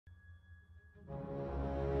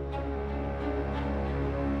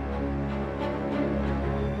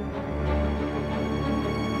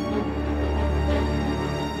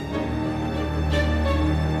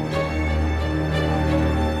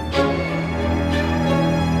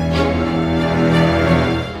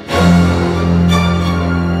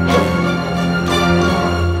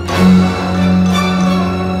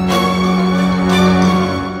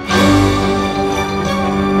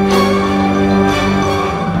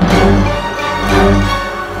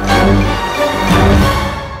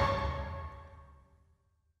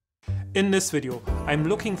In this video, I'm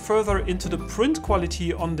looking further into the print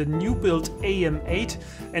quality on the new build AM8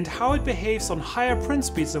 and how it behaves on higher print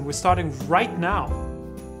speeds, and we're starting right now.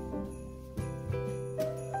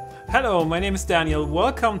 Hello, my name is Daniel,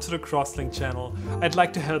 welcome to the Crosslink channel. I'd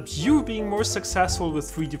like to help you being more successful with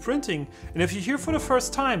 3D printing, and if you're here for the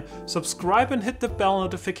first time, subscribe and hit the bell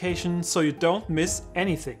notification so you don't miss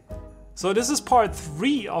anything. So this is part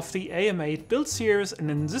 3 of the AM8 build series,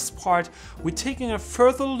 and in this part we're taking a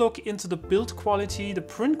further look into the build quality, the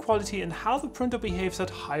print quality, and how the printer behaves at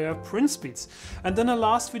higher print speeds. And in the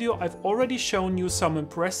last video I've already shown you some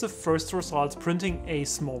impressive first results printing a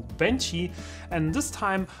small benchy, and this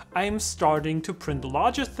time I'm starting to print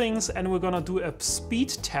larger things, and we're gonna do a speed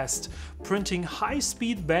test printing high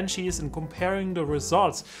speed benchies and comparing the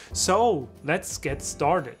results. So let's get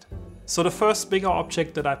started. So the first bigger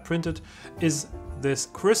object that I printed is this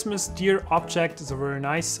Christmas deer object. It's a very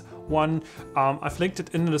nice one. I've linked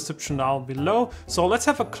it in the description down below. So let's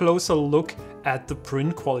have a closer look at the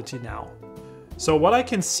print quality now. So what I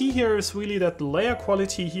can see here is really that the layer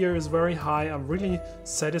quality here is very high. I'm really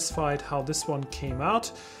satisfied how this one came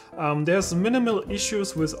out. There's minimal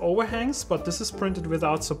issues with overhangs, but this is printed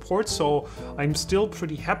without support, so I'm still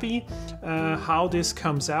pretty happy how this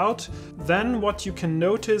comes out. Then what you can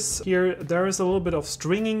notice here, there is a little bit of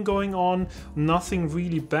stringing going on, nothing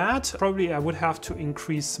really bad. Probably I would have to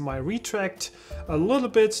increase my retract a little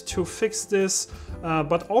bit to fix this,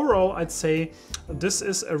 but overall I'd say this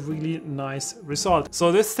is a really nice result.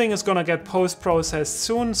 So this thing is gonna get post-processed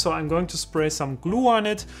soon, so I'm going to spray some glue on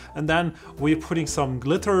it, and then we're putting some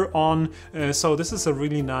glitter on, so this is a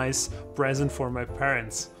really nice present for my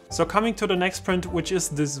parents. So coming to the next print, which is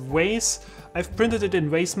this vase. I've printed it in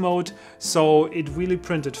vase mode, so it really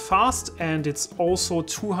printed fast, and it's also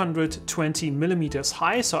 220 millimeters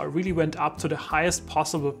high, so I really went up to the highest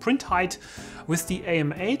possible print height with the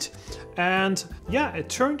AM8, and yeah, it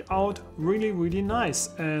turned out really nice,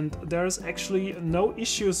 and there's actually no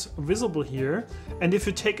issues visible here. And if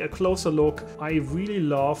you take a closer look, I really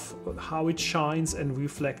love how it shines and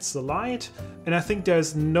reflects the light, and I think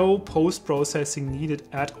there's no post-processing needed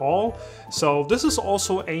at all. So this is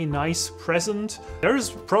also a nice present. There is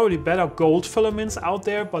probably better gold filaments out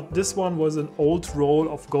there, but this one was an old roll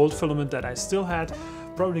of gold filament that I still had.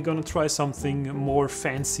 Probably gonna try something more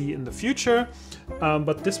fancy in the future,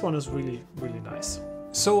 but this one is really nice.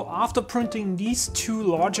 So after printing these two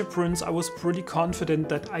larger prints, I was pretty confident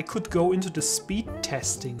that I could go into the speed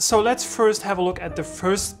testing. So let's first have a look at the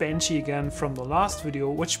first benchy again from the last video,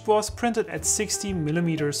 which was printed at 60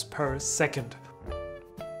 millimeters per second.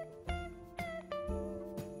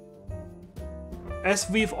 As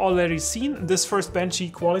we've already seen, this first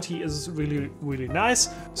benchy quality is really nice,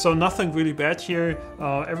 so nothing really bad here.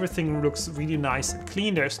 Everything looks really nice and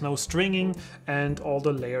clean, there's no stringing, and all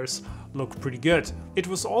the layers look pretty good. It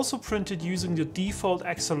was also printed using the default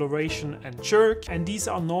acceleration and jerk, and these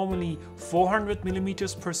are normally 400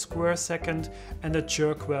 millimeters per square second and a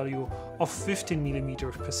jerk value of 15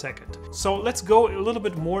 millimeters per second. So let's go a little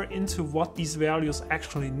bit more into what these values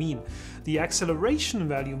actually mean. The acceleration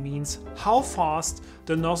value means how fast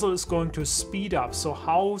the nozzle is going to speed up, so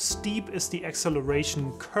how steep is the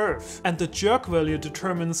acceleration curve. And the jerk value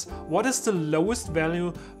determines what is the lowest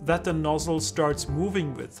value that the nozzle starts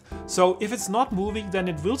moving with. So if it's not moving, then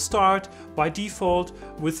it will start by default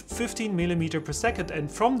with 15 millimeters per second,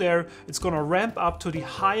 and from there it's gonna ramp up to the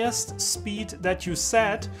highest speed that you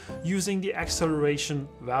set using the acceleration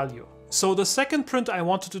value. So the second print I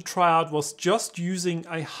wanted to try out was just using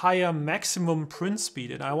a higher maximum print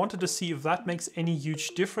speed, and I wanted to see if that makes any huge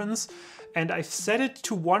difference, and I've set it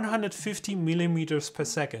to 150 millimeters per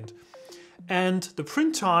second. And the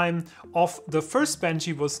print time of the first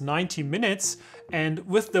benchy was 90 minutes, and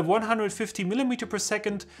with the 150 millimeters per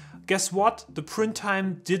second, guess what? The print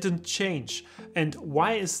time didn't change. And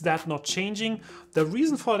why is that not changing? The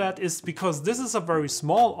reason for that is because this is a very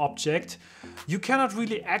small object. You cannot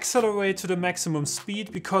really accelerate to the maximum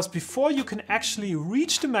speed, because before you can actually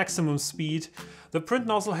reach the maximum speed, the print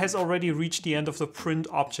nozzle has already reached the end of the print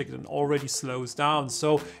object and already slows down.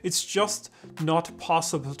 So it's just not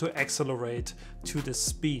possible to accelerate to this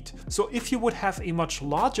speed. So if you would have a much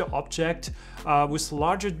larger object with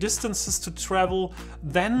larger distances to travel,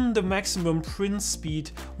 then the maximum print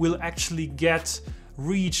speed will actually get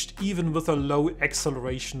reached even with a low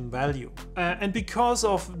acceleration value. And because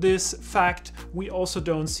of this fact, we also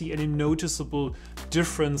don't see any noticeable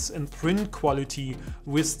difference in print quality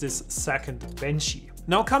with this second benchy.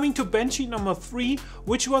 Now coming to benching number 3,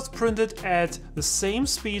 which was printed at the same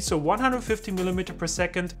speed, so 150 mm per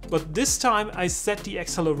second, but this time I set the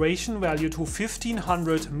acceleration value to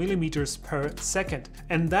 1500 mm per second.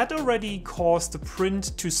 And that already caused the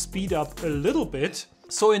print to speed up a little bit.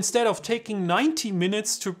 So instead of taking 90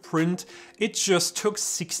 minutes to print, it just took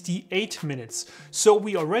 68 minutes. So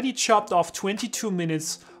we already chopped off 22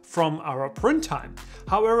 minutes from our print time.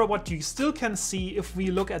 However, what you still can see if we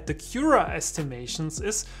look at the Cura estimations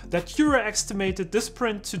is that Cura estimated this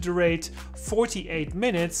print to durate 48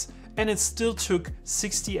 minutes and it still took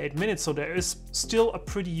 68 minutes. So there is still a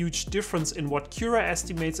pretty huge difference in what Cura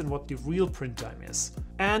estimates and what the real print time is.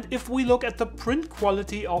 And if we look at the print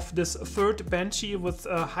quality of this third Benchy with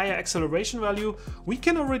a higher acceleration value, we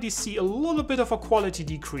can already see a little bit of a quality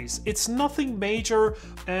decrease. It's nothing major,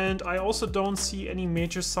 and I also don't see any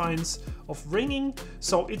major signs of ringing.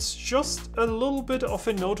 So it's just a little bit of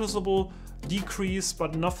a noticeable decrease,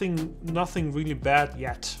 but nothing really bad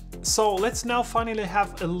yet. So let's now finally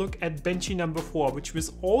have a look at Benchy number 4, which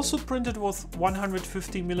was also printed with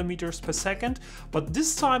 150 mm per second, but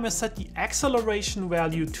this time I set the acceleration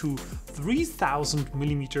value to 3000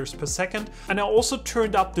 mm per second, and I also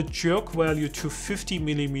turned up the jerk value to 50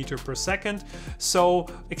 mm per second. So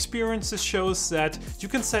experiences shows that you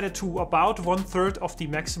can set it to about 1/3 of the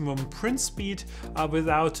maximum print speed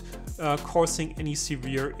without causing any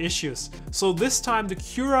severe issues. So this time the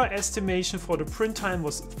Cura estimation for the print time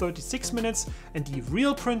was 36 minutes and the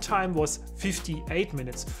real print time was 58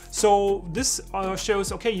 minutes. So this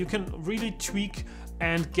shows, okay, you can really tweak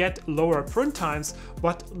and get lower print times,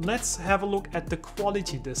 but let's have a look at the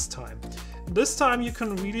quality this time. This time you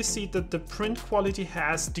can really see that the print quality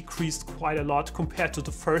has decreased quite a lot compared to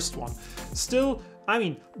the first one. Still, I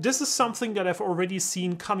mean, this is something that I've already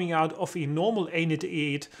seen coming out of a normal Anet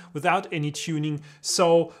A8 without any tuning.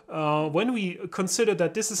 So when we consider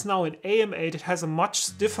that this is now an AM8, it has a much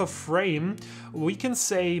stiffer frame, we can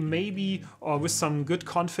say maybe with some good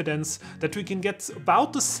confidence that we can get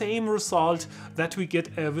about the same result that we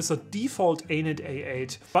get with a default Anet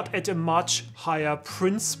A8, but at a much higher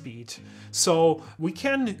print speed. So we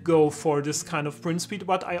can go for this kind of print speed,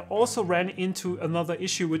 but I also ran into another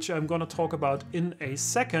issue which I'm gonna talk about in a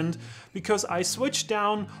second, because I switched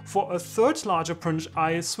down for a third larger print.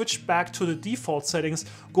 I switched back to the default settings,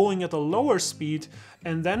 going at a lower speed,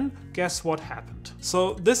 and then guess what happened?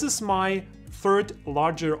 So this is my third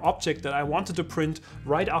larger object that I wanted to print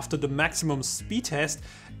right after the maximum speed test,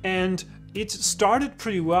 and it started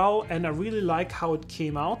pretty well and I really like how it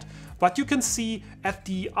came out. But you can see at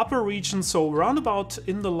the upper region, so around about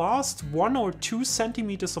in the last 1 or 2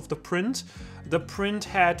 centimeters of the print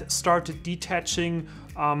had started detaching,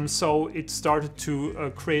 so it started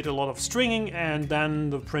to create a lot of stringing, and then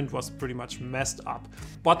the print was pretty much messed up.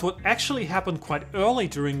 But what actually happened quite early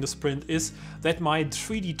during this print is that my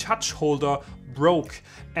 3D touch holder broke,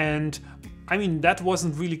 and I mean, that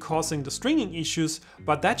wasn't really causing the stringing issues,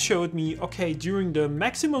 but that showed me, okay, during the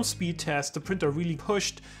maximum speed test, the printer really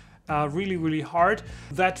pushed really hard.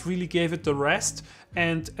 That really gave it the rest,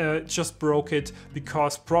 and just broke it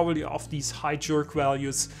because probably of these high jerk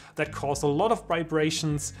values that caused a lot of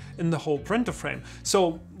vibrations in the whole printer frame.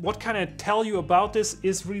 So what can I tell you about this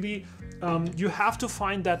is really you have to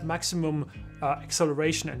find that maximum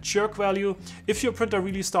acceleration and jerk value. If your printer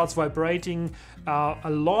really starts vibrating a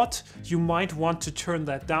lot, you might want to turn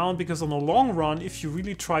that down, because on the long run, if you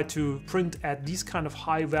really try to print at these kind of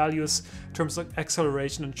high values in terms of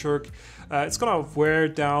acceleration and jerk, it's gonna wear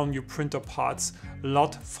down your printer parts a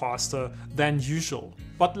lot faster than usual.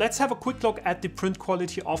 But let's have a quick look at the print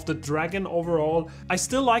quality of the Dragon overall. I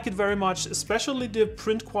still like it very much, especially the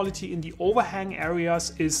print quality in the overhang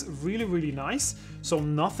areas is really nice. So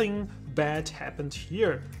nothing bad happened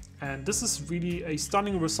here, and this is really a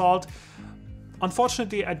stunning result.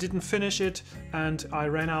 Unfortunately, I didn't finish it and I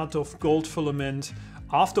ran out of gold filament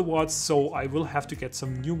afterwards, so I will have to get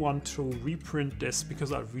some new one to reprint this,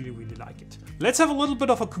 because I really like it. Let's have a little bit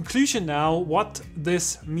of a conclusion now, what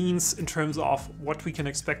this means in terms of what we can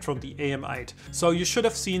expect from the AM8. So you should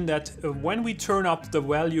have seen that when we turn up the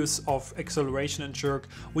values of acceleration and jerk,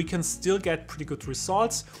 we can still get pretty good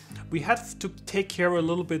results. We have to take care a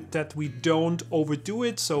little bit that we don't overdo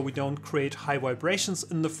it, so we don't create high vibrations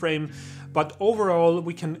in the frame. But overall,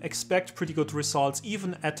 we can expect pretty good results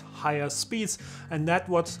even at higher speeds, and that's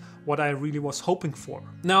what I really was hoping for.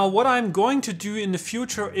 Now, what I'm going to do in the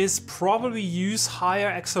future is probably use higher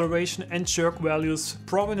acceleration and jerk values,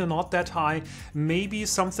 probably not that high, maybe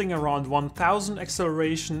something around 1000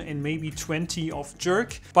 acceleration and maybe 20 of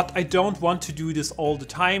jerk, but I don't want to do this all the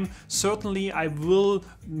time. Certainly I will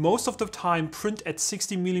most of the time print at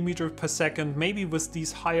 60 millimeters per second, maybe with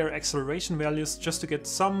these higher acceleration values, just to get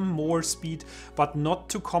some more speed, but not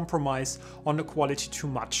to compromise on the quality too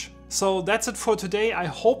much. So that's it for today. I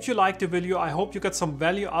hope you liked the video. I hope you got some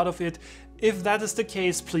value out of it. If that is the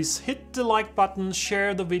case, please hit the like button,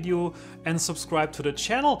 share the video and subscribe to the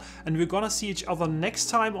channel. And we're gonna see each other next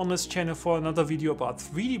time on this channel for another video about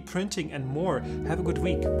 3D printing and more. Have a good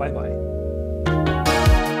week. Bye bye.